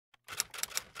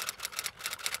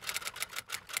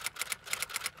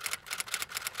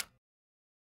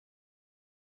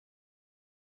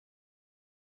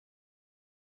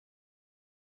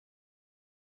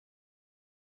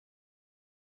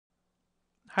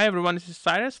Hi everyone, this is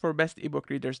Cyrus for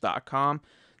bestebookreaders.com.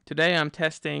 Today I'm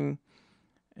testing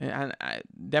and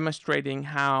demonstrating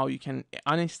how you can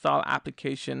uninstall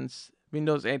applications,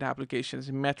 Windows 8 applications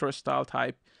in Metro style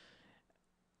type.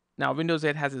 Now Windows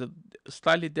 8 has a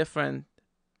slightly different,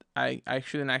 I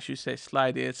shouldn't actually say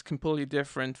slightly, it's completely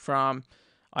different from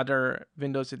other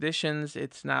Windows editions.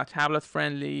 It's now tablet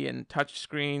friendly and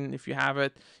touchscreen. If you have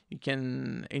it, you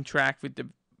can interact with the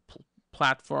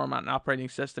platform and operating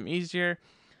system easier.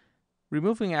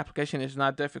 Removing application is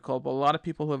not difficult, but a lot of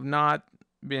people who have not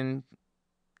been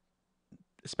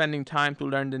spending time to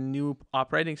learn the new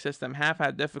operating system have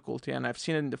had difficulty, and I've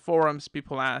seen it in the forums.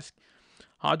 People ask,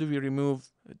 how do we remove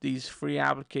these free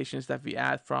applications that we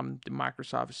add from the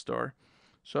Microsoft Store?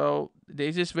 So the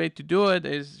easiest way to do it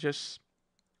is just,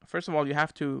 first of all, you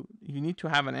need to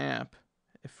have an app,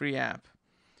 a free app,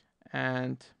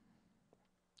 and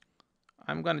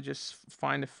I'm gonna just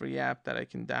find a free app that I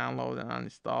can download and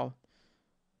uninstall.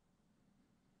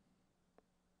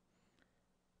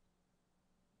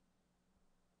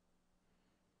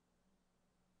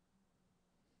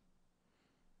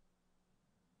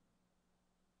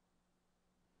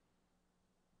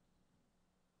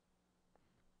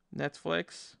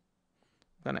 Netflix.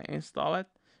 I'm gonna install it.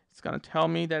 It's gonna tell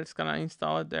me that it's gonna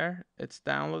install it there. It's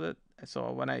downloaded. So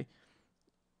when I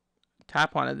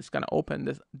tap on it, it's gonna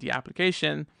open the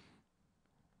application.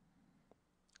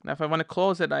 Now if I want to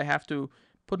close it, I have to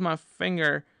put my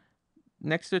finger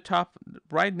next to the top,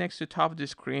 right next to the top of the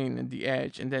screen and the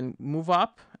edge, and then move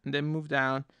up and then move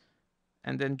down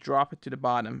and then drop it to the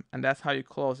bottom, and that's how you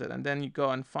close it. And then you go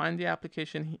and find the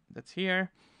application that's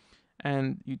here,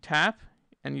 and you tap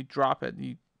and you drop it.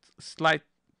 You slide,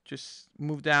 just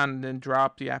move down and then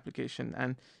drop the application,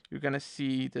 and you're gonna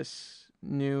see this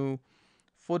new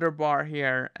footer bar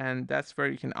here, and that's where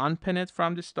you can unpin it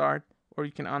from the start or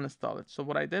you can uninstall it. So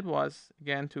what I did was,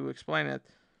 again, to explain it,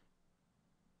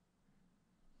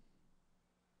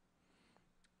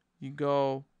 you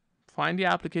go find the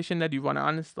application that you want to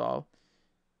uninstall,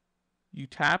 you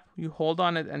tap, you hold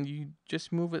on it, and you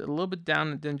just move it a little bit down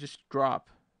and then just drop.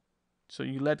 So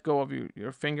you let go of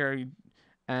your finger,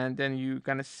 and then you're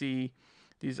gonna see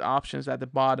these options at the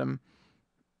bottom.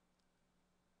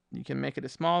 You can make it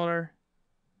smaller,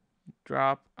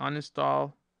 drop,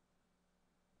 uninstall.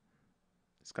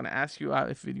 It's gonna ask you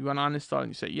if you want to uninstall, and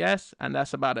you say yes, and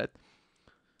that's about it.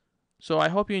 So I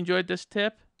hope you enjoyed this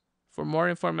tip. For more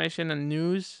information and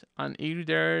news on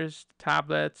e-readers,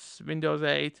 tablets, Windows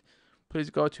 8, please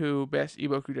go to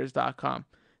bestebookreaders.com.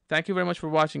 Thank you very much for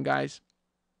watching, guys.